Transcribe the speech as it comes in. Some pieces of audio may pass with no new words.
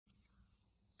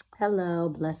Hello,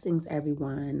 blessings,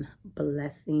 everyone.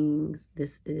 Blessings.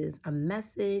 This is a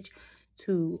message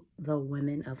to the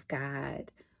women of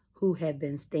God who have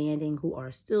been standing, who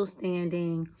are still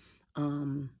standing,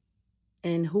 um,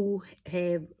 and who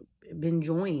have been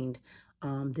joined.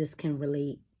 This can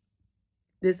relate,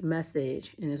 this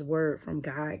message and this word from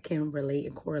God can relate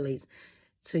and correlates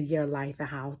to your life and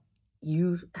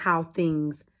how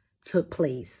things took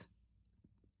place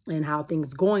and how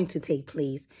things going to take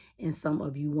place in some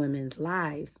of you women's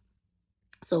lives.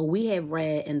 So we have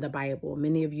read in the Bible,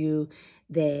 many of you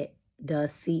that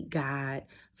does seek God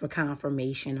for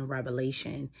confirmation and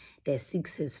revelation, that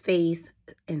seeks his face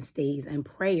and stays in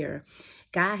prayer.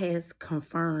 God has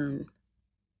confirmed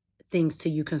things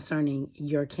to you concerning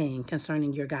your king,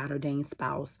 concerning your God ordained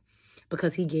spouse,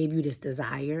 because he gave you this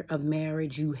desire of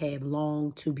marriage. You have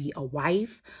longed to be a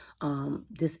wife.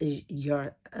 This is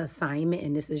your assignment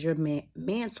and this is your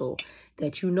mantle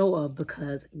that you know of,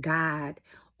 because God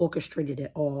orchestrated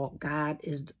it all. God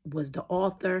was the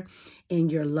author in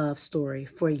your love story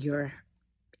for your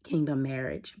kingdom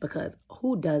marriage, because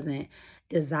who doesn't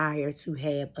desire to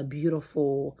have a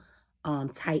beautiful,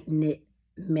 tight-knit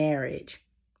marriage,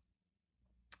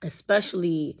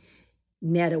 especially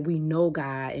now that we know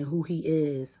God and who he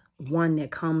is, one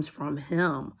that comes from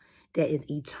him, that is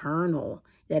eternal,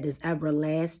 that is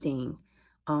everlasting,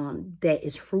 that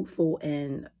is fruitful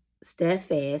and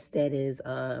steadfast, that is,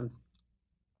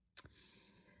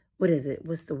 what is it?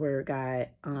 What's the word, God?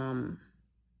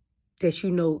 That you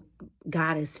know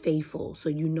God is faithful. So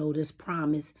you know this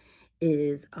promise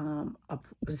is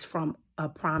is from a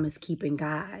promise-keeping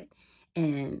God,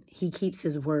 and he keeps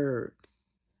his word.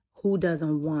 Who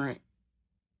doesn't want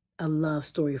a love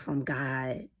story from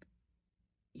God,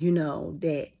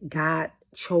 that God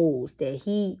chose, that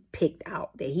he picked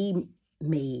out, that he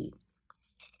made?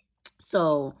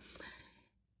 So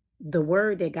the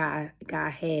word that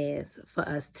God has for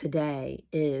us today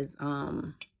is,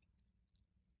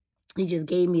 he just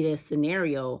gave me this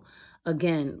scenario.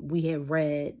 Again, we have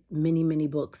read many, many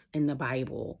books in the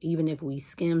Bible, even if we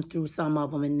skimmed through some of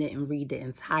them and didn't read the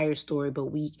entire story, but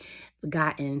we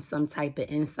gotten some type of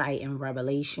insight and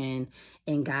revelation,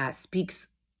 and God speaks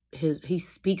he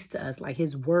speaks to us, like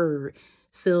his word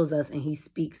fills us, and he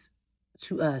speaks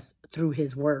to us through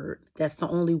his word. That's the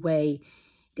only way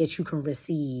that you can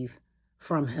receive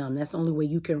from him. That's the only way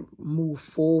you can move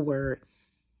forward,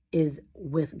 is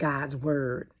with God's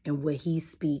word and what he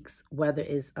speaks, whether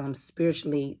it's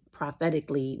spiritually,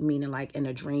 prophetically, meaning like in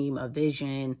a dream, a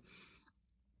vision,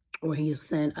 or he'll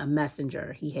send a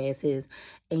messenger. He has his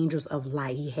angels of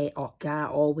light. God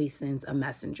always sends a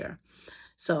messenger.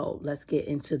 So let's get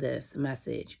into this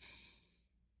message.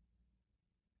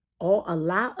 A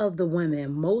lot of the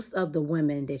women, most of the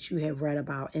women that you have read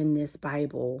about in this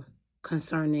Bible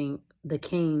concerning the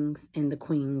kings and the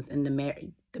queens and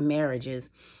the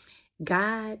marriages,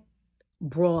 God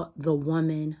brought the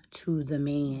woman to the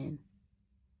man.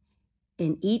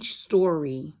 In each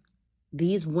story,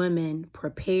 these women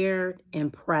prepared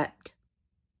and prepped.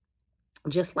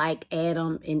 Just like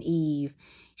Adam and Eve,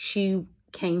 she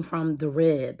came from the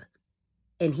rib,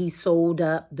 and he sold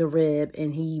up the rib,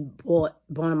 and he bought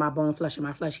bone of my bone, flesh of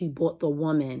my flesh. He brought the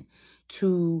woman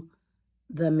to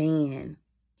the man.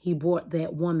 He brought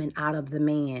that woman out of the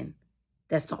man.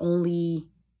 That was the only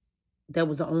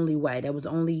way. That was the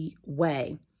only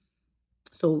way.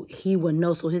 So he would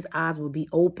know, so his eyes would be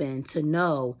open to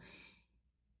know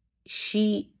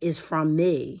she is from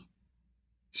me.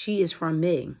 She is from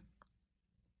me.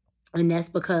 And that's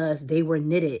because they were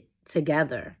knitted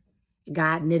together.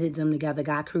 God knitted them together.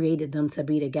 God created them to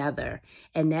be together.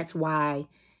 And that's why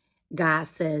God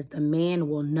says the man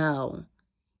will know.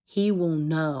 He will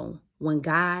know. When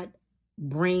God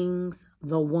brings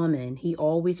the woman, he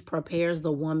always prepares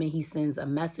the woman. He sends a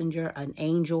messenger, an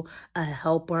angel, a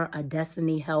helper, a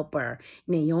destiny helper.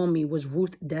 Naomi was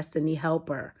Ruth's destiny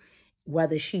helper.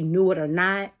 Whether she knew it or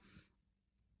not,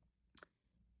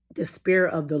 the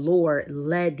Spirit of the Lord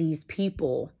led these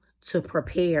people to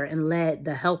prepare, and led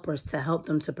the helpers to help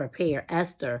them to prepare.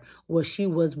 Esther, she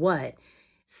was what?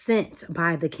 Sent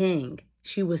by the king.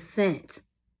 She was sent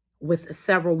with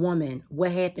several women.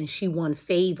 What happened? She won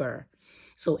favor.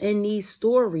 So in these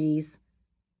stories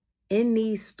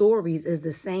is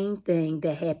the same thing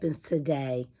that happens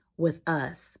today with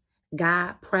us.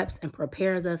 God preps and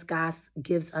prepares us. God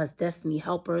gives us destiny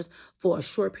helpers for a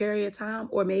short period of time,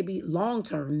 or maybe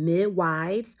long-term,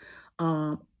 midwives,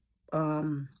 um,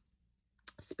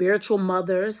 spiritual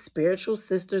mothers, spiritual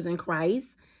sisters in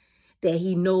Christ, that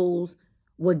he knows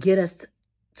will get us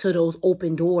to those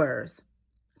open doors,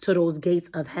 to those gates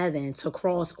of heaven, to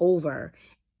cross over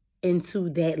into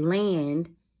that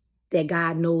land that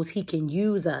God knows he can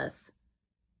use us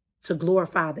to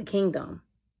glorify the kingdom.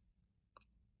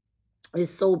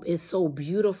 It's so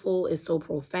beautiful. It's so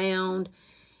profound.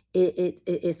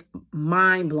 It's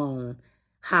mind blown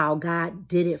how God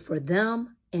did it for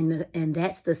them. And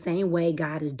that's the same way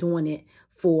God is doing it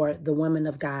for the women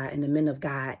of God and the men of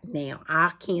God now.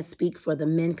 I can't speak for the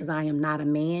men because I am not a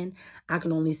man. I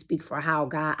can only speak for how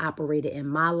God operated in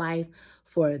my life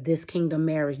for this kingdom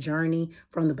marriage journey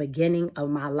from the beginning of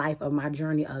my life, of my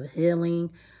journey of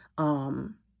healing,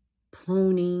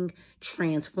 pruning,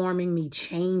 transforming me,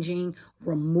 changing,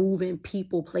 removing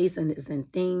people, places,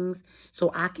 and things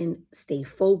so I can stay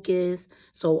focused.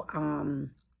 So I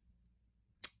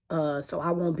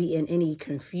won't be in any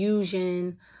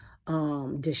confusion,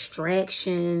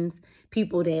 distractions,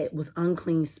 people that was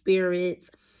unclean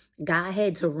spirits. God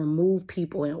had to remove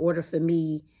people in order for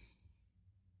me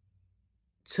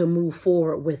to move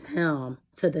forward with him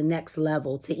to the next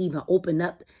level, to even open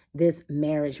up this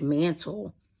marriage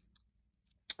mantle.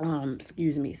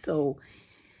 Excuse me. So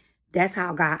that's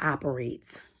how God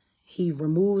operates. He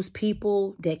removes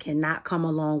people that cannot come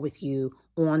along with you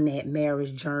on that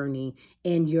marriage journey,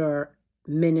 in your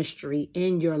ministry,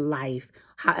 in your life.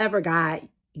 However God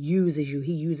uses you,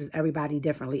 he uses everybody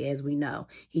differently, as we know.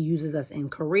 He uses us in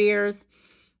careers,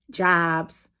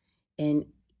 jobs, and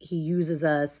he uses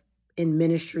us in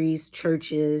ministries,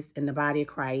 churches, in the body of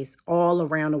Christ, all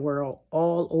around the world,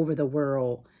 all over the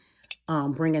world,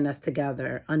 bringing us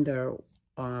together under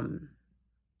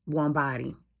one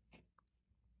body.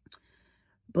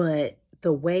 But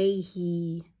the way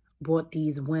he brought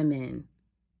these women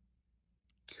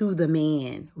to the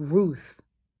man, Ruth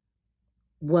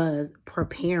was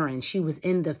preparing. She was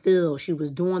in the field. She was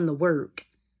doing the work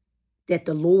that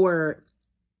the Lord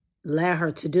led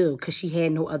her to do because she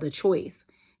had no other choice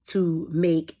to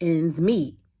make ends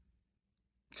meet,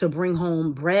 to bring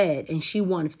home bread. And she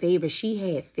won favor. She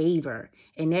had favor.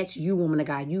 And that's you, woman of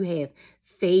God. You have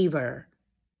favor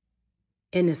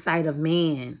in the sight of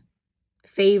man,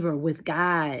 favor with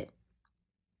God.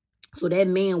 So that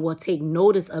man will take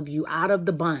notice of you out of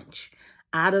the bunch,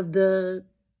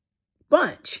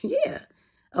 yeah,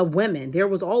 of women. There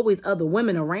was always other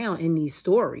women around in these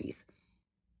stories.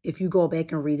 If you go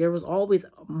back and read, there was always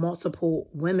multiple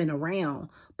women around,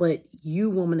 but you,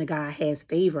 woman of God, has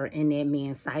favor in that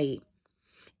man's sight.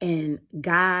 And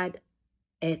God,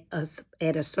 at a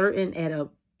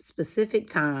specific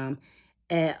time,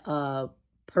 at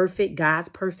God's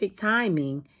perfect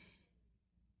timing,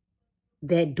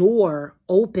 that door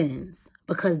opens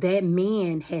because that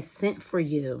man has sent for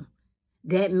you.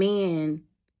 That man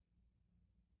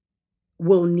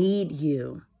will need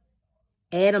you.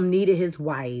 Adam needed his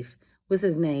wife. What's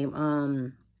his name?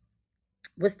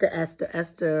 What's the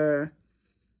Esther?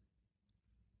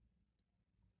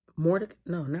 Mordecai?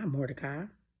 No, not Mordecai.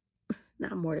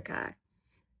 Not Mordecai.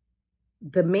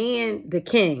 The man, the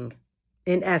king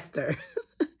in Esther.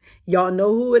 Y'all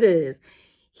know who it is.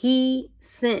 He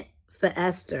sent for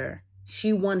Esther.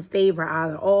 She won favor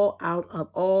out of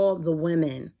all the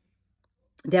women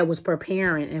that was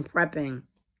preparing and prepping.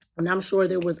 And I'm sure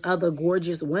there was other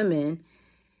gorgeous women,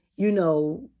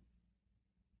 as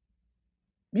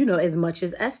much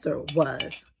as Esther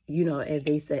was, as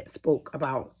they spoke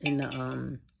about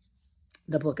in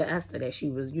the book of Esther, that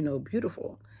she was,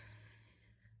 beautiful.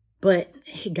 But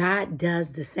God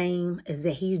does the same, is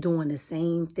that he's doing the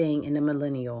same thing in the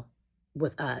millennial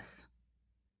with us.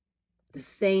 The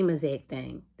same exact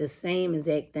thing. The same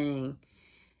exact thing.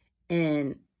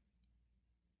 And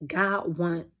God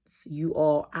wants you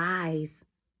all eyes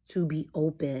to be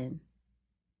open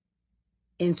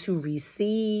and to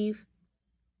receive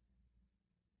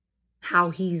how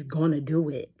he's going to do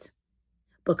it.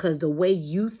 Because the way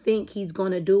you think he's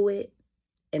going to do it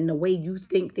and the way you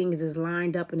think things is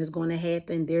lined up and is going to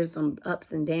happen, there's some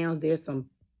ups and downs. There's some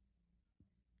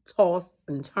toss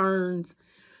and turns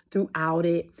throughout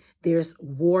it. There's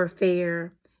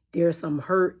warfare. There's some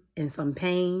hurt and some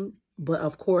pain. But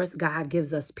of course, God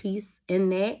gives us peace in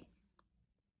that.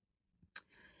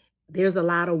 There's a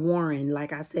lot of warring.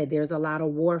 Like I said, there's a lot of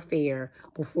warfare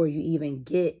before you even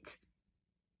get.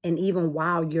 And even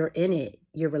while you're in it,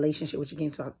 your relationship with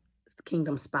your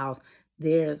kingdom spouse,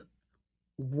 there's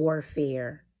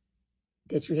warfare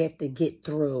that you have to get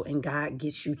through. And God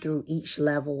gets you through each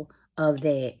level of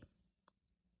that.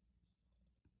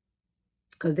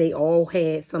 Because they all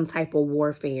had some type of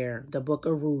warfare. The book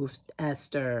of Ruth,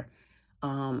 Esther.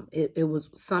 It was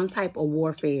some type of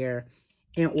warfare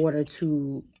in order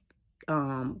to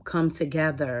come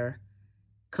together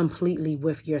completely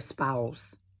with your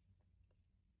spouse.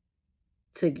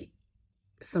 To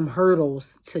some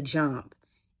hurdles to jump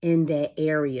in that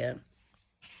area.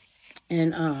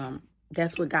 And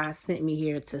that's what God sent me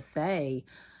here to say,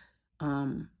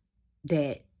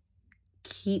 that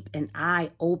keep an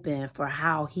eye open for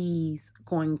how he's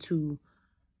going to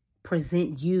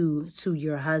present you to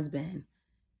your husband,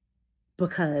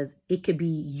 because it could be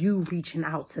you reaching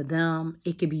out to them.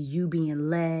 It could be you being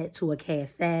led to a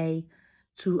cafe,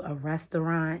 to a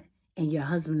restaurant, and your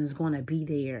husband is going to be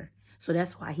there. So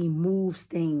that's why he moves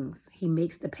things. He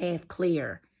makes the path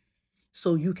clear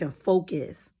so you can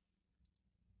focus,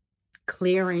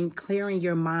 clearing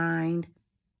your mind,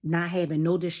 not having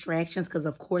no distractions, because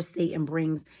of course Satan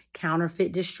brings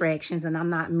counterfeit distractions, and I'm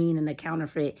not meaning a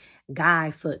counterfeit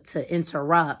guy for to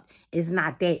interrupt. It's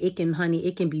not that. It can, honey,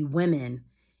 it can be women.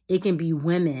 It can be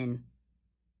women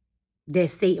that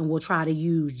Satan will try to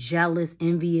use, jealous,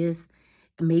 envious.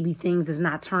 Maybe things is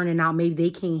not turning out. Maybe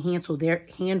they can't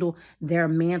handle their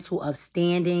mantle of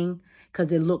standing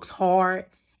because it looks hard.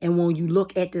 And when you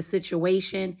look at the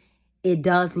situation, it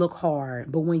does look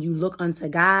hard. But when you look unto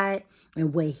God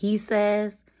and what he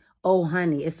says, oh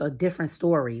honey, it's a different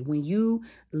story. When you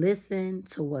listen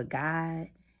to what God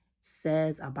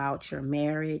says about your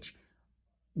marriage,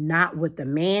 not what the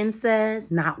man says,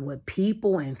 not what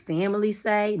people and family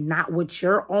say, not what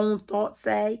your own thoughts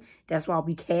say. That's why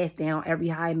we cast down every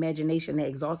high imagination that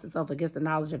exalts itself against the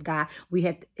knowledge of God. We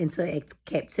have to, into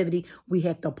captivity, we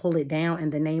have to pull it down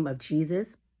in the name of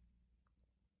Jesus.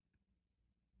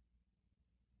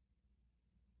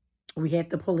 We have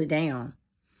to pull it down.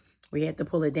 We have to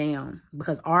pull it down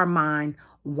because our mind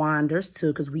wanders too,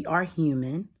 because we are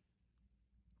human.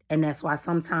 And that's why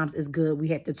sometimes it's good we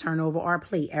have to turn over our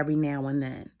plate every now and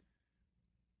then.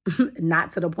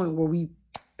 Not to the point where we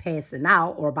passing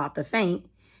out or about to faint,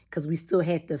 because we still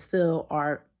have to fill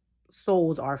our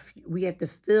souls, we have to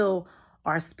fill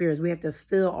our spirits, we have to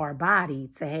fill our body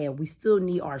to have, we still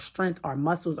need our strength, our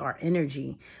muscles, our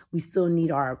energy. We still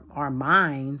need our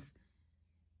minds,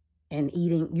 and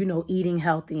eating, eating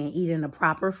healthy and eating the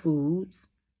proper foods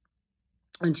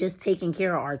and just taking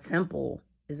care of our temple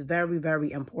is very,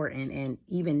 very important. And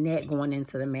even that going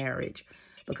into the marriage,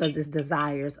 because it's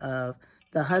desires of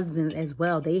the husband as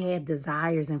well. They have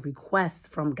desires and requests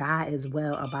from God as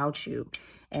well about you.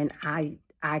 And I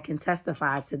can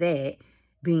testify to that,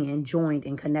 being joined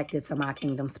and connected to my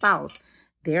kingdom spouse.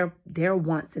 Their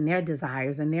wants and their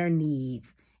desires and their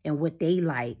needs and what they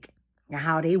like and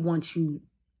how they want you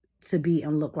to be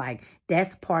and look like.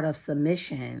 That's part of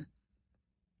submission.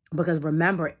 Because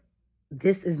remember,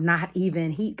 this is not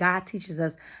even, God teaches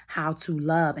us how to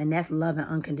love, and that's loving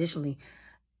unconditionally,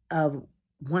 of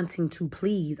wanting to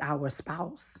please our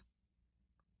spouse,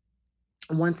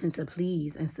 wanting to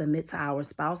please and submit to our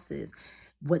spouses,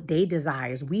 what they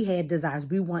desires. We have desires.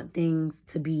 We want things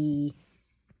to be,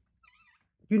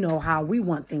 how we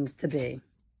want things to be.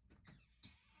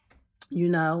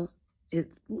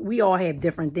 We all have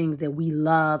different things that we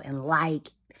love and like,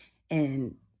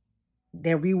 and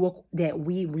that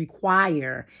we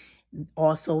require.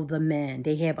 Also, the men,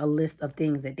 they have a list of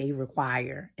things that they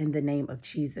require in the name of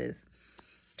Jesus.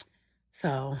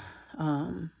 So,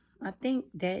 I think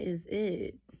that is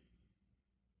it.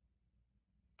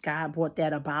 God brought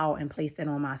that about and placed that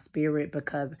on my spirit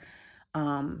because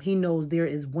he knows there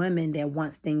is women that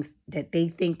wants things that they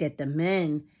think that the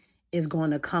men is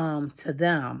going to come to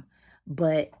them.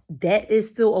 But that is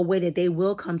still a way that they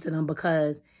will come to them,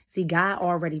 because see, God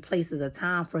already places a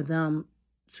time for them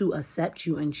to accept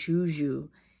you and choose you.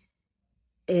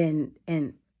 And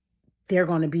they're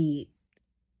going to be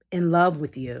in love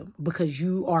with you because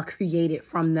you are created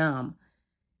from them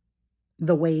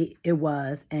the way it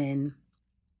was in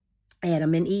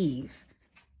Adam and Eve,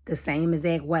 the same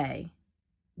exact way.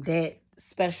 That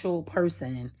special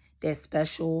person, that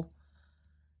special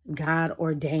God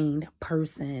ordained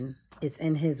person, it's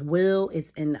in his will, it's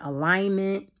in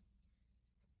alignment.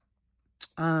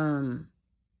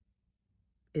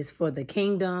 Is for the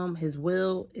kingdom. His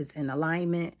will is in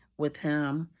alignment with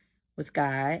him, with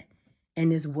God,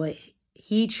 and is what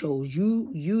he chose.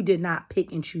 You did not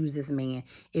pick and choose this man.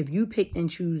 If you picked and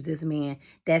choose this man,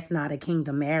 that's not a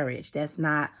kingdom marriage. That's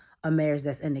not a marriage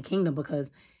that's in the kingdom,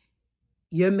 because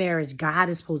your marriage, God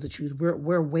is supposed to choose.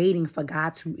 We're waiting for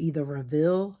God to either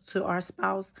reveal to our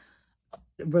spouse,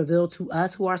 reveal to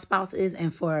us who our spouse is,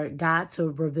 and for God to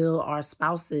reveal our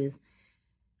spouses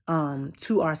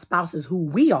to our spouses who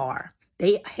we are.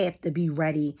 They have to be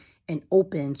ready and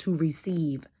open to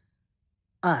receive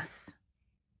us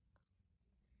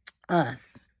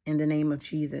in the name of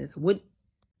Jesus.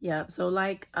 Yeah. So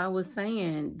like I was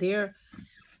saying, there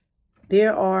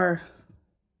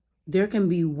can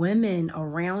be women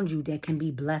around you that can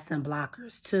be blessing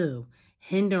blockers too,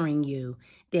 hindering you,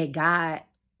 that God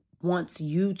wants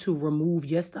you to remove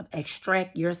your stuff,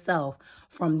 extract yourself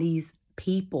from these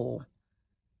people.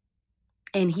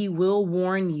 And he will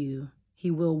warn you.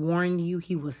 He will warn you.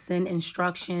 He will send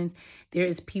instructions. There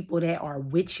is people that are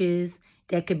witches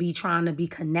that could be trying to be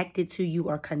connected to you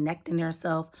or connecting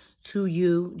themselves to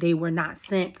you. They were not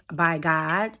sent by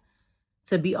God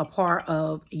to be a part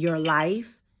of your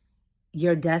life,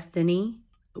 your destiny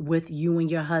with you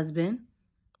and your husband.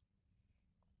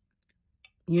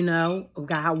 You know,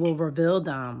 God will reveal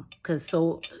them, because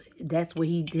that's what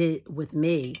he did with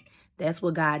me. That's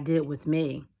what God did with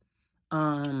me.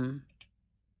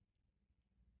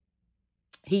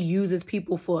 He uses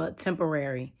people for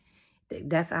temporary.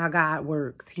 That's how God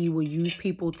works. He will use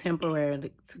people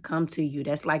temporarily to come to you.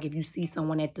 That's like if you see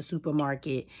someone at the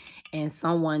supermarket and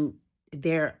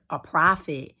they're a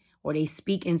prophet or they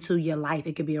speak into your life.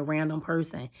 It could be a random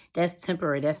person. That's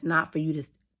temporary. That's not for you to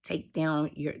take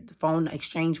down your phone,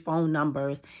 exchange phone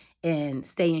numbers and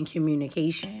stay in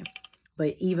communication.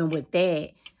 But even with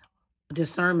that,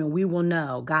 discernment, we will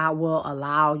know. God will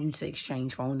allow you to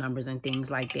exchange phone numbers and things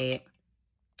like that.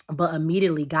 But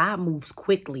immediately, God moves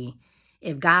quickly.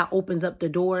 If God opens up the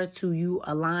door to you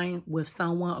align with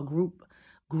someone, a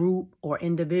group or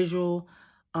individual,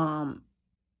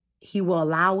 he will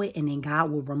allow it, and then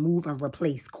God will remove and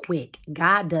replace quick.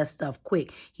 God does stuff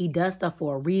quick. He does stuff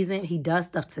for a reason. He does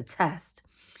stuff to test.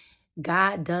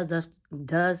 God does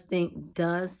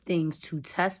things to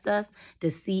test us, to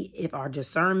see if our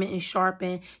discernment is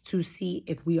sharpened, to see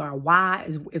if we are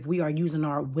wise, if we are using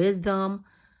our wisdom,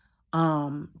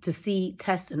 to see,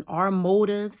 testing our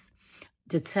motives,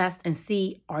 to test and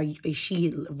see, is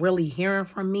she really hearing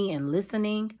from me and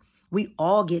listening? We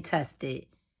all get tested,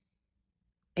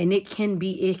 and it can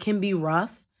be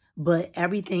rough, but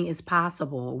everything is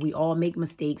possible. We all make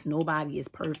mistakes. Nobody is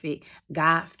perfect.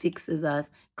 God fixes us,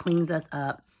 cleans us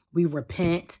up. We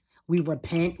repent,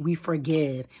 we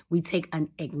forgive. We take an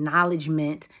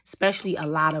acknowledgement, especially a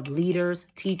lot of leaders,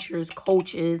 teachers,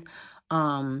 coaches,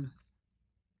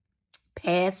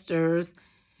 pastors,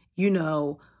 you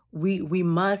know, we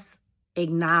must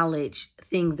acknowledge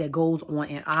things that goes on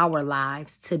in our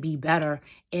lives to be better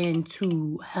and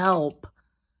to help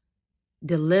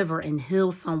deliver and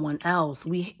heal someone else.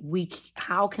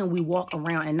 How can we walk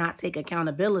around and not take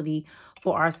accountability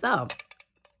for ourselves?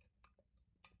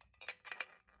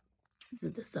 This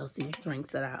is the Celsius drinks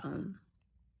that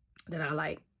I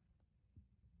like.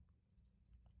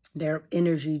 They're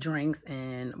energy drinks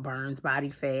and burns body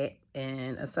fat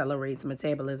and accelerates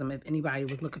metabolism. If anybody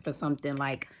was looking for something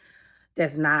like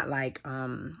that's not like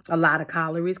a lot of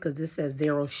calories, because this says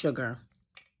 0 sugar.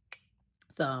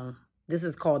 So this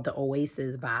is called the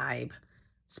Oasis Vibe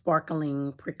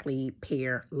Sparkling Prickly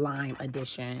Pear Lime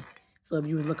Edition. So if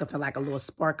you were looking for like a little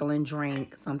sparkling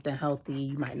drink, something healthy,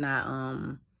 you might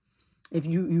not if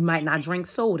you might not drink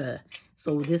soda.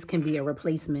 So this can be a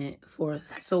replacement for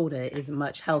soda. Is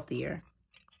much healthier.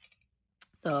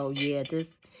 So yeah,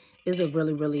 this is a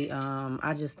really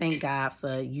I just thank God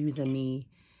for using me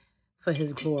for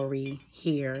his glory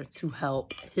here to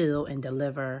help heal and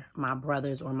deliver my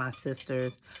brothers or my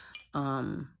sisters.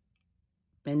 And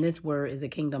this word is a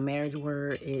kingdom marriage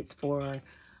word. It's for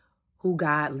who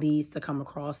God leads to come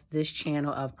across this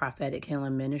channel of Prophetic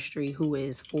Healing Ministry, who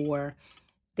is for,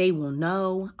 they will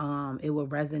know, it will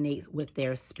resonate with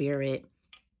their spirit,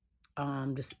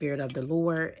 the spirit of the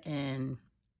Lord. And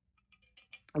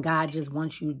God just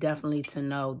wants you definitely to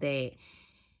know that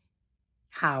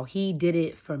how he did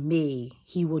it for me,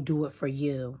 he will do it for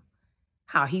you.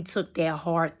 How he took that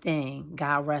hard thing.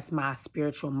 God rest my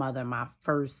spiritual mother, my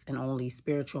first and only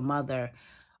spiritual mother.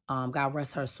 God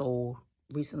rest her soul.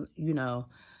 Recently, you know,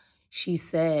 she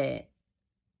said,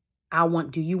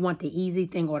 do you want the easy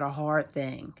thing or the hard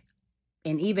thing?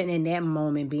 And even in that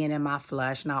moment, being in my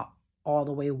flesh, not all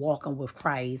the way walking with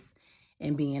Christ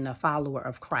and being a follower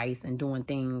of Christ and doing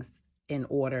things in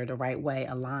order, the right way,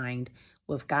 aligned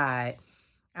with God,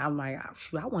 I'm like,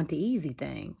 shoot, I want the easy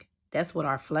thing. That's what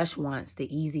our flesh wants,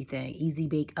 the easy thing, easy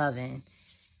bake oven.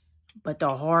 But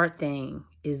the hard thing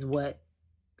is what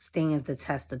stands the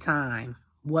test of time.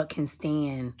 What can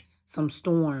stand some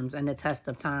storms and the test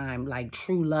of time, like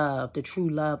true love, the true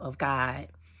love of God,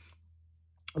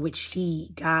 which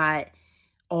God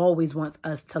always wants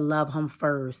us to love him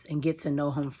first and get to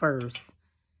know him first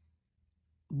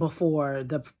before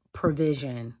the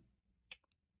provision,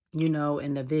 you know,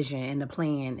 and the vision and the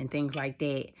plan and things like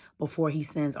that. Before he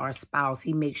sends our spouse,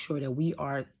 he makes sure that we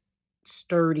are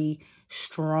sturdy,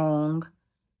 strong,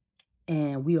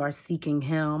 and we are seeking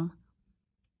him,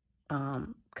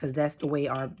 because that's the way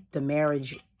the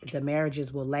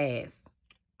marriages will last,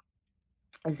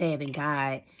 is having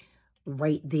God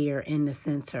right there in the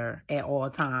center at all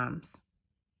times.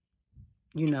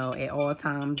 You know, at all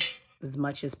times, as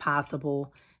much as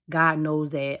possible. God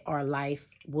knows that our life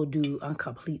will do a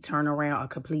complete turnaround, a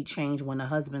complete change when the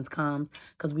husbands comes,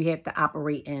 because we have to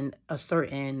operate in a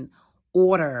certain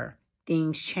order.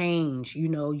 Things change. You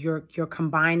know, you're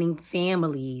combining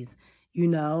families. You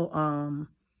know,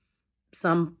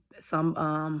 some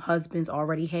husbands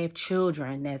already have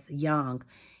children that's young.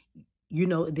 You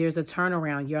know, there's a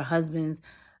turnaround. Your husbands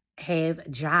have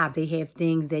jobs. They have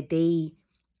things that they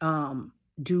um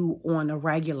do on a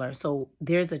regular. So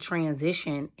there's a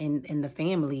transition in the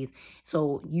families.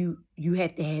 So you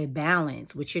have to have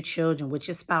balance with your children, with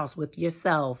your spouse, with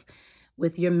yourself,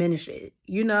 with your ministry.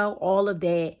 You know, all of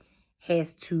that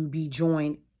has to be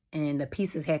joined, and the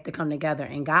pieces have to come together,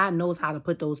 and God knows how to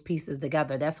put those pieces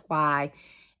together. That's why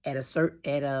at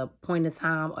a point in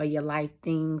time of your life,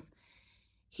 things,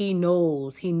 he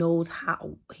knows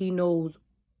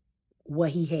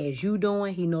what he has you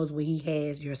doing. He knows what he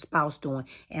has your spouse doing,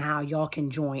 and how y'all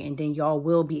can join. And then y'all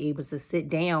will be able to sit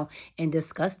down and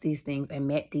discuss these things and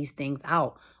map these things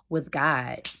out with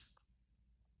God.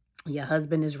 Your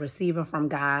husband is receiving from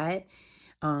God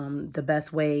the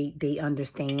best way they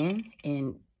understand.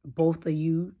 And both of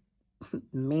you,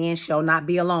 man shall not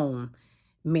be alone.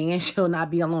 Man shall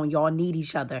not be alone. Y'all need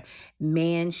each other.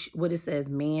 What it says,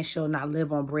 man shall not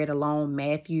live on bread alone.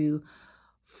 Matthew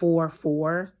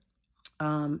 4:4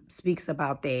 speaks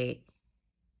about that,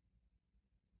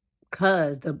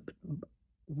 because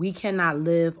we cannot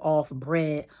live off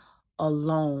bread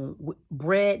alone.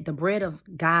 The bread of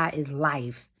God is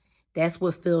life. That's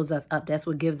what fills us up. That's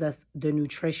what gives us the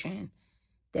nutrition.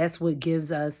 That's what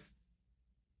gives us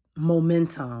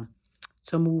momentum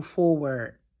to move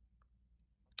forward.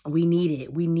 We need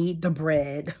it. We need the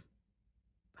bread,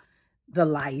 the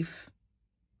life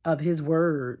of his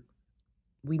word.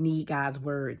 We need God's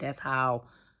word. That's how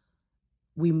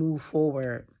we move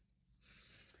forward.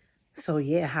 So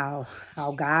yeah, how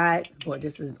God, boy,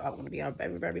 this is going to be a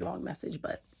very, very long message,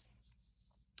 but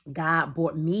God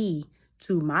brought me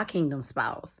to my kingdom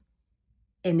spouse.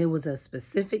 And it was a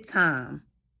specific time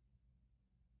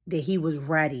that he was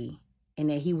ready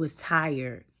and that he was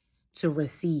tired to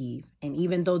receive. And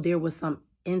even though there was some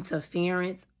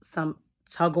interference, some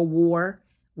tug of war,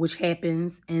 which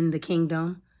happens in the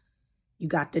kingdom, you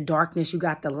got the darkness, you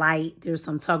got the light. There's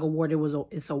some tug of war. It was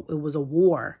a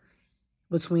war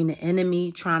between the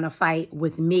enemy trying to fight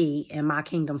with me and my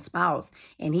kingdom spouse.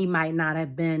 And he might not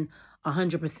have been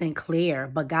 100% clear,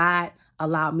 but God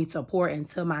allowed me to pour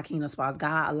into my kingdom spouse.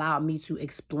 God allowed me to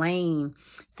explain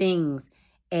things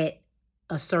at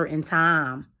a certain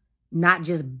time, not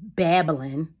just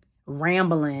babbling,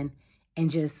 rambling, and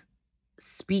just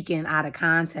speaking out of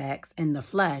context in the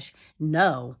flesh.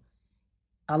 No.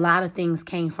 A lot of things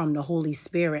came from the Holy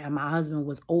Spirit, and my husband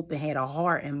was open, had a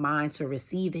heart and mind to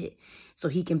receive it, so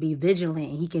he can be vigilant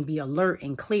and he can be alert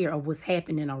and clear of what's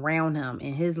happening around him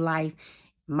in his life,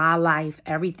 my life,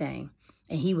 everything.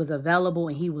 And he was available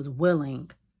and he was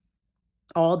willing.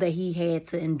 All that he had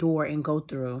to endure and go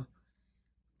through,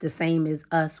 the same as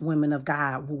us women of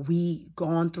God, what we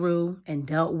gone through and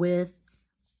dealt with,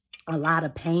 a lot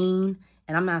of pain.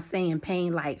 And I'm not saying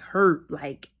pain like hurt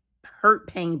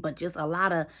pain, but just a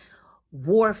lot of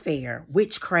warfare,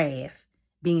 witchcraft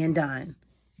being done,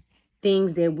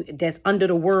 things that's under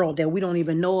the world that we don't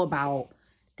even know about,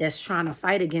 that's trying to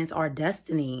fight against our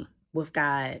destiny with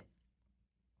God.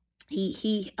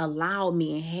 He allowed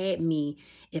me and had me,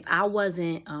 if I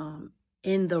wasn't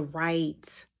in the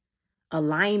right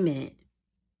alignment,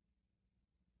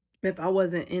 if I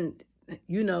wasn't in,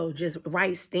 just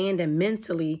right standing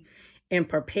mentally and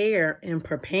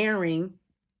preparing,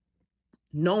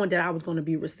 knowing that I was going to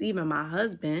be receiving my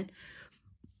husband,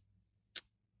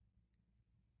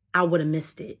 I would have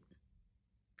missed it.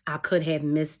 I could have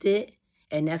missed it.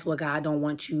 And that's what God don't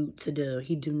want you to do.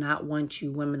 He do not want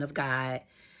you, women of God,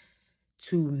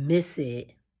 to miss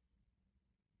it.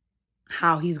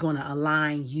 How he's going to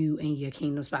align you and your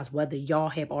kingdom spouse, whether y'all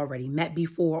have already met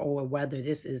before or whether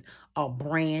this is a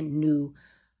brand new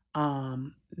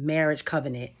marriage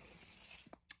covenant,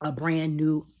 a brand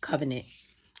new covenant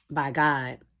by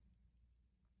God.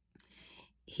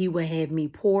 He would have me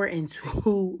pour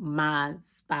into my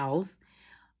spouse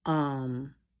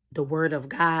the word of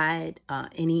God,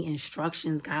 any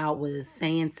instructions God was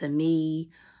saying to me,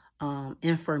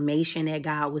 information that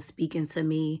God was speaking to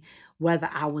me, whether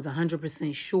I was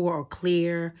 100% sure or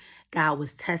clear. God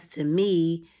was testing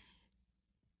me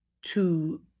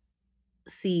to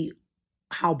see,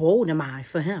 how bold am I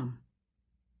for him?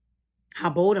 How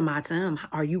bold am I to him?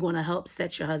 Are you going to help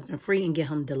set your husband free and get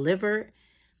him delivered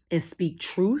and speak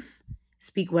truth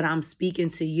speak what I'm speaking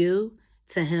to you,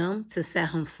 to him, to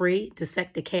set him free, to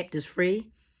set the captives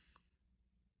free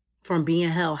from being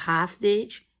held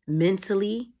hostage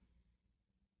mentally.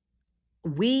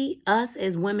 Us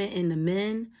as women and the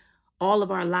men, all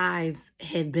of our lives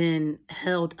have been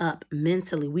held up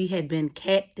mentally. We have been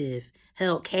captive,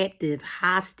 held captive,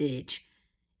 hostage,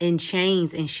 in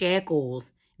chains and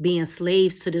shackles, being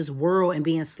slaves to this world and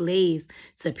being slaves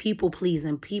to people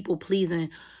pleasing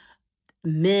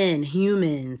men,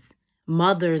 humans,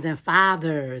 mothers and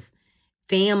fathers,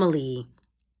 family,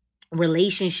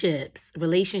 relationships,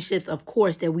 of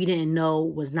course, that we didn't know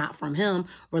was not from him,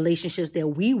 relationships that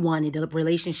we wanted, the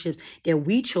relationships that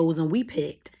we chose and we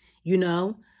picked,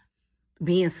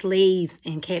 being slaves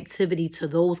in captivity to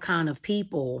those kind of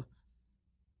people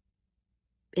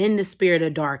in the spirit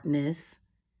of darkness,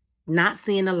 not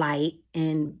seeing the light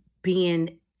and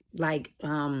being like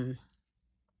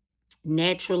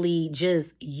naturally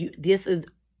just this is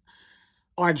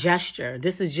our gesture.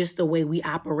 This is just the way we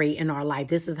operate in our life.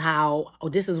 This is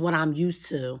what I'm used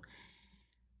to.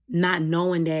 Not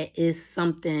knowing that it's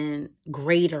something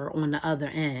greater on the other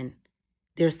end.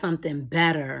 There's something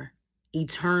better,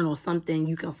 eternal, something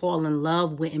you can fall in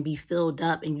love with and be filled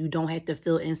up, and you don't have to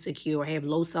feel insecure or have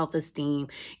low self-esteem.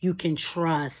 You can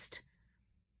trust.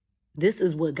 This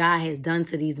is what God has done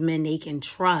to these men. They can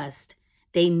trust.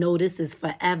 They know this is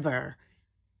forever.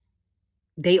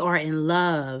 They are in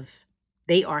love.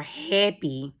 They are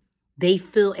happy. They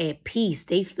feel at peace.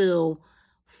 They feel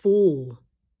full.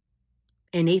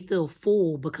 And they feel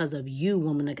full because of you,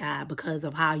 woman of God, because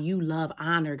of how you love,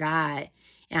 honor God,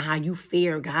 and how you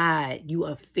fear God. You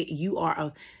are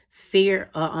a fear,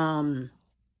 woman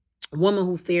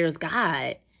who fears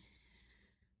God.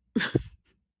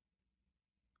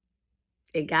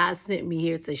 And God sent me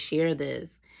here to share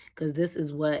this because this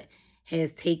is what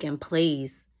has taken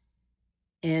place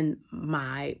in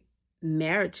my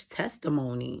marriage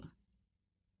testimony.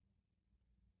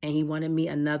 And he wanted me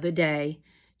another day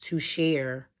to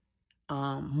share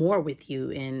more with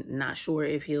you, and not sure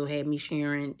if he'll have me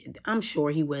sharing. I'm sure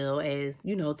he will, as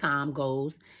time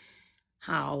goes,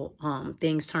 how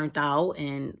things turned out,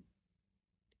 and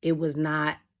it was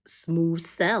not smooth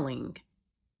sailing.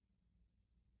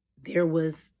 There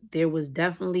was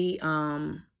definitely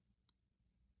tug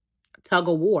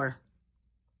of war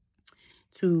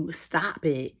to stop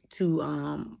it,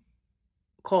 to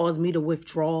cause me to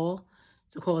withdraw,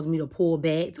 to cause me to pull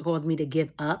back, to cause me to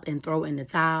give up and throw in the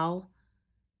towel.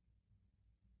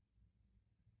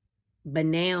 But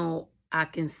now I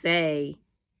can say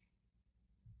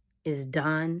it's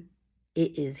done.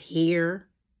 It is here.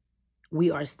 We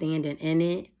are standing in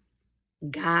it.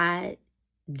 God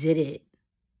did it.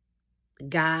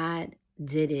 God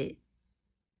did it.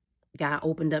 God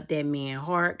opened up that man's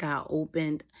heart.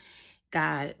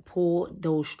 God pulled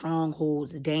those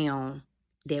strongholds down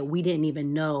that we didn't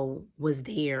even know was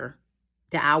there,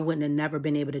 that I wouldn't have never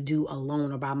been able to do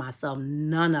alone or by myself.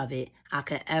 None of it I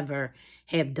could ever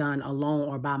have done alone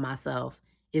or by myself.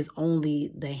 It's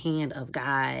only the hand of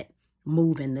God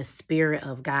moving, the Spirit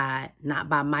of God, not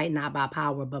by might, not by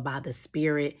power, but by the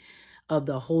Spirit of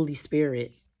the Holy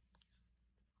Spirit.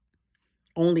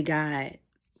 Only God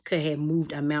could have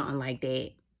moved a mountain like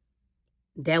that.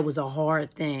 That was a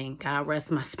hard thing. God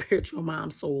rest my spiritual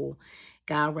mom's soul.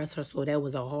 God rest her soul. That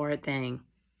was a hard thing.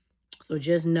 So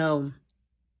just know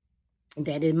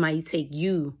that it might take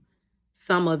you,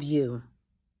 some of you,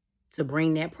 to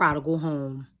bring that prodigal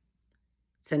home,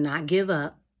 to not give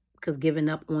up, because giving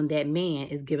up on that man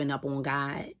is giving up on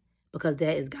God, because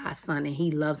that is God's son, and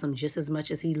he loves him just as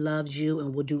much as he loves you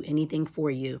and will do anything for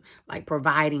you, like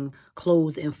providing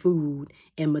clothes and food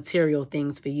and material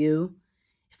things for you,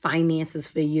 finances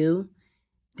for you.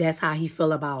 That's how he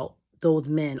feel about those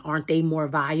men. Aren't they more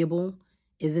valuable?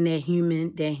 Isn't that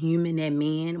that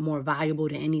man more valuable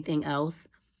than anything else?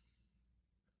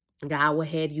 God will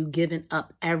have you giving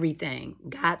up everything.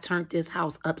 God turned this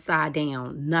house upside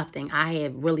down. Nothing. I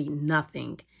have really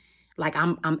nothing. Like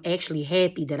I'm actually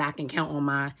happy that I can count on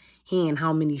my hand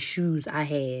how many shoes I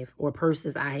have or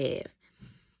purses I have.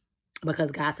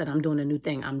 Because God said, I'm doing a new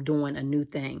thing. I'm doing a new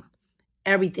thing.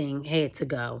 Everything had to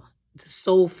go. The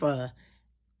sofa,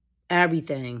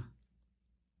 everything.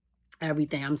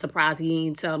 Everything. I'm surprised he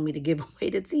didn't tell me to give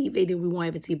away the TV, that we won't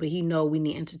have a TV, but he know we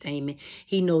need entertainment.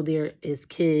 He know there is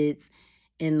kids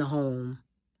in the home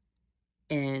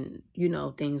and,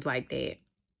 things like that.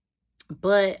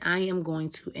 But I am going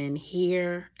to end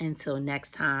here until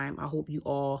next time. I hope you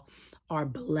all are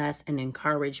blessed and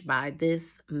encouraged by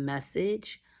this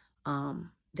message that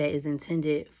is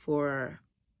intended for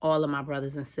all of my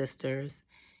brothers and sisters.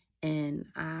 And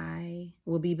I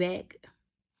will be back